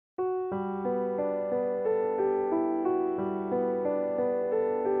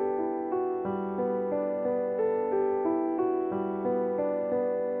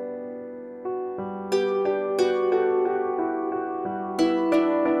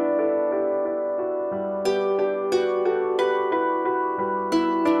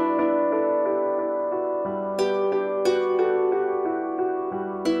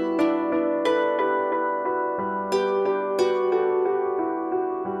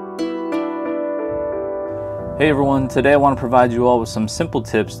Hey everyone, today I want to provide you all with some simple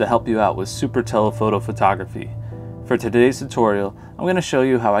tips to help you out with super telephoto photography. For today's tutorial, I'm going to show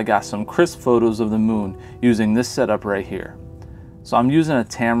you how I got some crisp photos of the moon using this setup right here. So I'm using a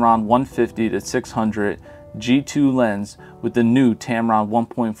Tamron 150-600 G2 lens with the new Tamron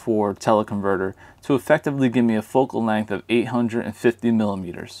 1.4 teleconverter to effectively give me a focal length of 850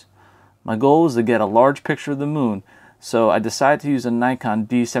 millimeters. My goal was to get a large picture of the moon, so I decided to use a Nikon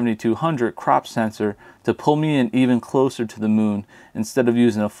D7200 crop sensor to pull me in even closer to the moon instead of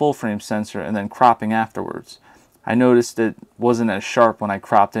using a full frame sensor and then cropping afterwards. I noticed it wasn't as sharp when I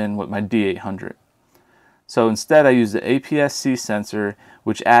cropped in with my D800. So instead I used the aps-c sensor,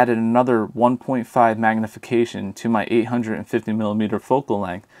 which added another 1.5 magnification to my 850mm focal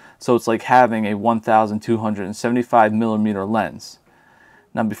length, so it's like having a 1275mm lens.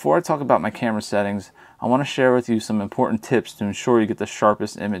 Now before I talk about my camera settings, I want to share with you some important tips to ensure you get the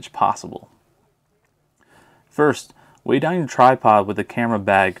sharpest image possible. First, weigh down your tripod with a camera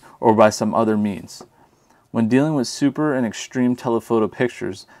bag or by some other means. When dealing with super and extreme telephoto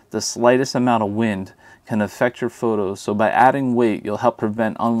pictures, the slightest amount of wind can affect your photos, so by adding weight, you'll help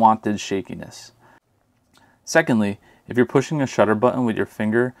prevent unwanted shakiness. Secondly, if you're pushing a shutter button with your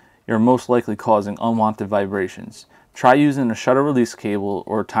finger, you're most likely causing unwanted vibrations. Try using a shutter release cable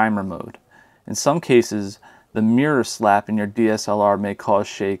or timer mode. In some cases, the mirror slap in your DSLR may cause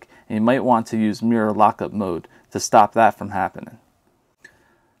shake, and you might want to use mirror lockup mode to stop that from happening.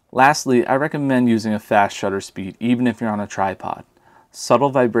 Lastly, I recommend using a fast shutter speed even if you're on a tripod. Subtle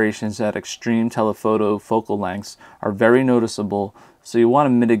vibrations at extreme telephoto focal lengths are very noticeable, so you want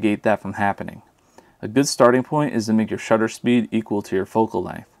to mitigate that from happening. A good starting point is to make your shutter speed equal to your focal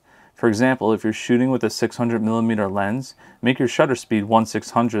length. For example, if you're shooting with a 600mm lens, make your shutter speed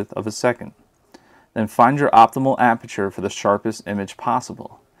 1/600th of a second. Then find your optimal aperture for the sharpest image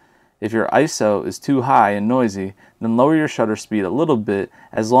possible. If your ISO is too high and noisy, then lower your shutter speed a little bit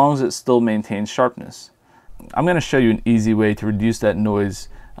as long as it still maintains sharpness. I'm going to show you an easy way to reduce that noise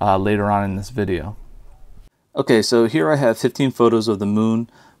later on in this video. Okay, so here I have 15 photos of the moon.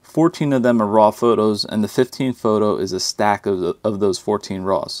 14 of them are raw photos, and the 15th photo is a stack of those 14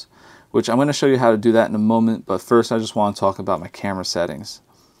 raws, which I'm going to show you how to do that in a moment, but first I just want to talk about my camera settings.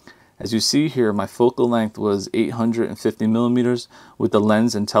 As you see here, my focal length was 850 millimeters with the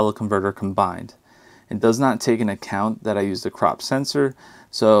lens and teleconverter combined. It does not take into account that I used a crop sensor,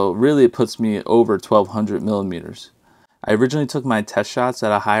 so really it puts me over 1200 millimeters. I originally took my test shots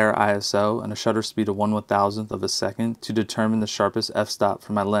at a higher ISO and a shutter speed of 1/1000th of a second to determine the sharpest f-stop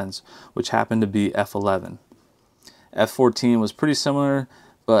for my lens, which happened to be f11. f14 was pretty similar,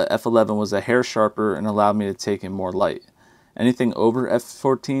 but f11 was a hair sharper and allowed me to take in more light. Anything over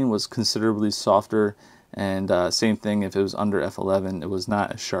f14 was considerably softer, and same thing if it was under f11, it was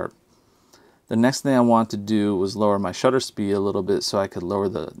not as sharp. The next thing I wanted to do was lower my shutter speed a little bit so I could lower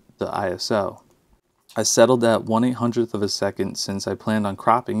the ISO. I settled at 1/800th of a second since I planned on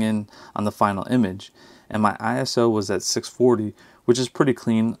cropping in on the final image, and my ISO was at 640, which is pretty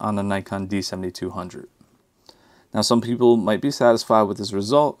clean on the Nikon D7200. Now some people might be satisfied with this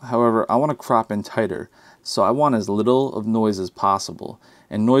result, however I want to crop in tighter, so I want as little of noise as possible,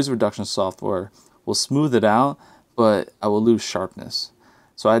 and noise reduction software will smooth it out, but I will lose sharpness.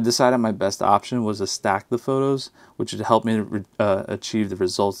 So I decided my best option was to stack the photos, which would help me achieve the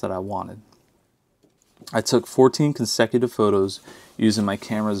results that I wanted. I took 14 consecutive photos using my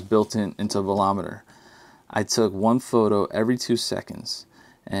camera's built-in intervalometer. I took one photo every 2 seconds,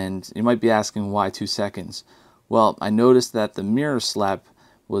 and you might be asking why 2 seconds. Well, I noticed that the mirror slap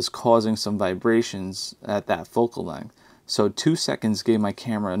was causing some vibrations at that focal length, so 2 seconds gave my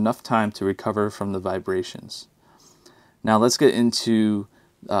camera enough time to recover from the vibrations. Now let's get into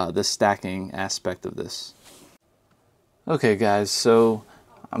the stacking aspect of this. Okay guys, so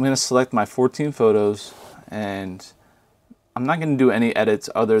I'm going to select my 14 photos, and I'm not going to do any edits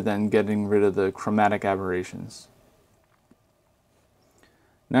other than getting rid of the chromatic aberrations.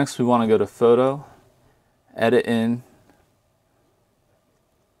 Next we want to go to Photo, Edit In,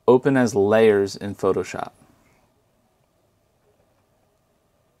 Open as Layers in Photoshop.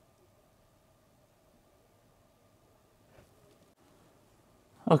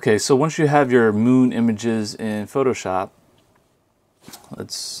 Okay, so once you have your moon images in Photoshop,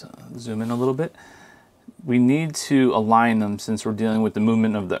 let's zoom in a little bit. We need to align them since we're dealing with the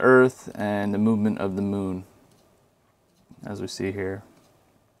movement of the Earth and the movement of the moon, as we see here.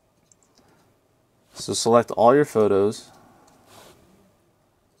 So select all your photos,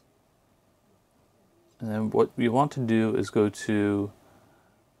 and then what we want to do is go to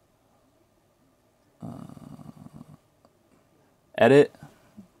Edit,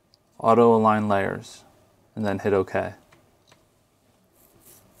 Auto Align Layers. and then hit OK.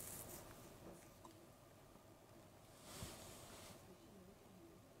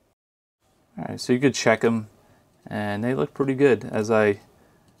 Alright, so you could check them, and they look pretty good. As I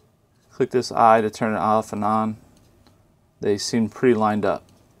click this eye to turn it off and on, they seem pretty lined up.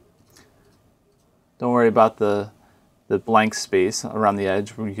 Don't worry about the blank space around the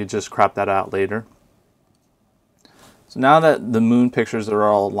edge. We could just crop that out later. So now that the moon pictures are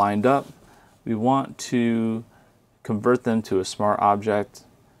all lined up, we want to convert them to a smart object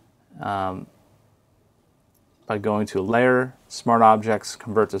by going to Layer, Smart Objects,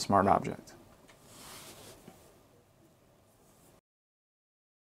 Convert to Smart Object.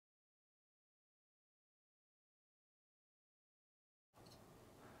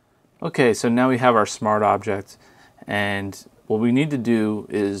 Okay, so now we have our smart object, and what we need to do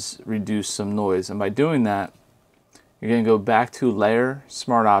is reduce some noise. And by doing that, you're going to go back to Layer,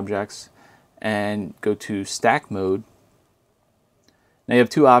 Smart Objects, and go to Stack Mode. Now you have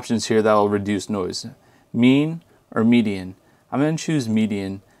two options here that will reduce noise: mean or median. I'm going to choose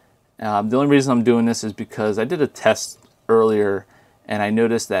median. The only reason I'm doing this is because I did a test earlier, and I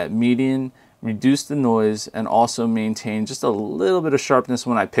noticed that median reduced the noise and also maintained just a little bit of sharpness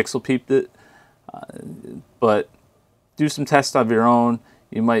when I pixel peeped it. But do some tests of your own.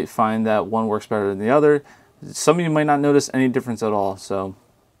 You might find that one works better than the other. Some of you might not notice any difference at all, so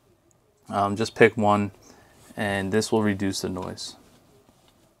just pick one, and this will reduce the noise.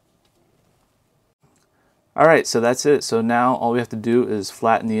 Alright, so that's it. So now all we have to do is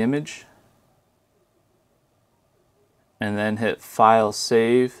flatten the image, and then hit File,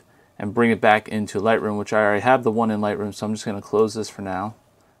 Save, and bring it back into Lightroom, which I already have the one in Lightroom, so I'm just going to close this for now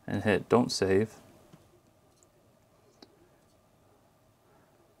and hit Don't Save.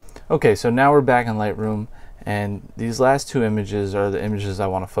 Okay, so now we're back in Lightroom, and these last two images are the images I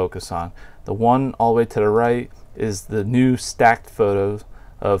want to focus on. The one all the way to the right is the new stacked photos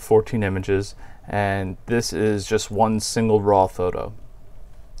of 14 images, and this is just one single raw photo.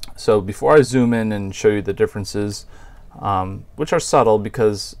 So before I zoom in and show you the differences, which are subtle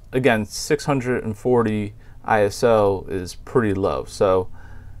because, again, 640 ISO is pretty low. So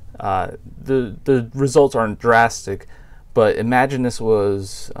the results aren't drastic, but imagine this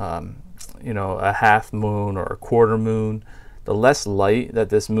was you know, a half moon or a quarter moon. The less light that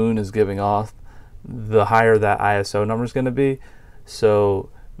this moon is giving off, the higher that ISO number is going to be. So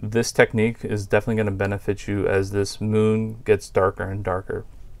this technique is definitely going to benefit you as this moon gets darker and darker.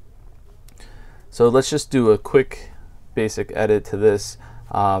 So let's just do a quick basic edit to this.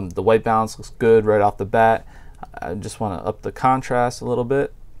 The white balance looks good right off the bat. I just want to up the contrast a little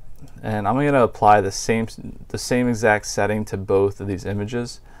bit, and I'm going to apply the same exact setting to both of these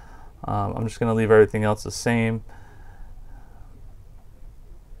images. I'm just going to leave everything else the same.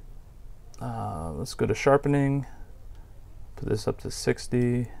 Let's go to sharpening, put this up to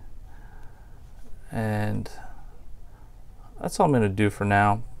 60, and that's all I'm going to do for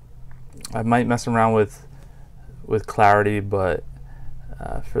now. I might mess around with clarity, but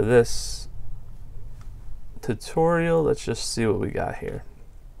for this tutorial, let's just see what we got here.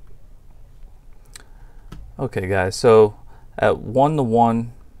 Okay guys, so at 1:1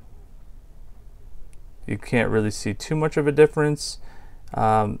 you can't really see too much of a difference.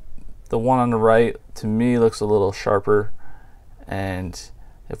 The one on the right to me looks a little sharper, and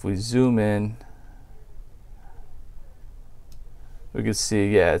if we zoom in, we can see,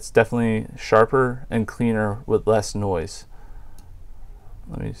 yeah, it's definitely sharper and cleaner with less noise.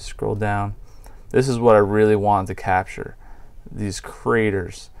 Let me scroll down. This is what I really wanted to capture, these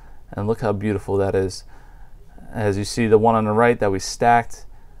craters, and look how beautiful that is. As you see, the one on the right that we stacked,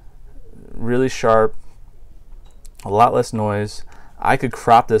 really sharp, a lot less noise. I could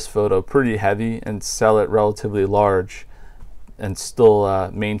crop this photo pretty heavy and sell it relatively large and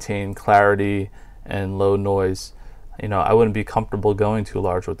still maintain clarity and low noise. You know, I wouldn't be comfortable going too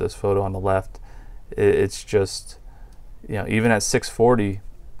large with this photo on the left. It's just, you know, even at 640,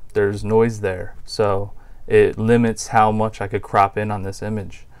 there's noise there. So it limits how much I could crop in on this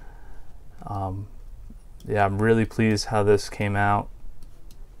image. Yeah, I'm really pleased how this came out.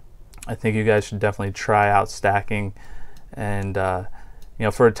 I think you guys should definitely try out stacking. And, you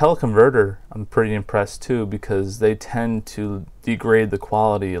know, for a teleconverter, I'm pretty impressed too, because they tend to degrade the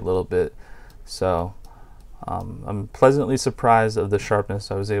quality a little bit. So I'm pleasantly surprised of the sharpness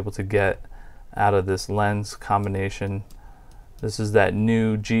I was able to get out of this lens combination. This is that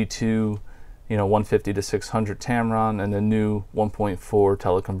new G2, you know, 150 to 600 Tamron, and the new 1.4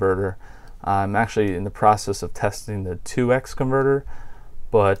 teleconverter. I'm actually in the process of testing the 2X converter,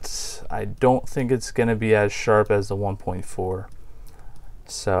 but I don't think it's going to be as sharp as the 1.4.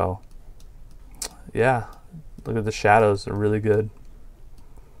 So yeah, Look at the shadows, they're really good.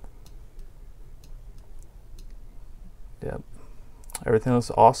 Yep, everything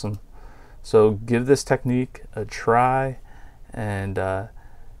looks awesome. So give this technique a try, and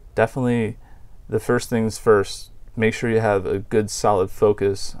definitely the first things first, make sure you have a good solid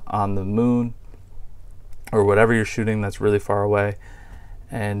focus on the moon or whatever you're shooting that's really far away,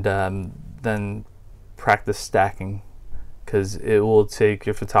 and then practice stacking, because it will take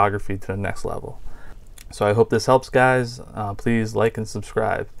your photography to the next level. So I hope this helps, guys. Please like and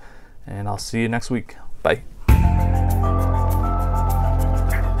subscribe, and I'll see you next week. Bye.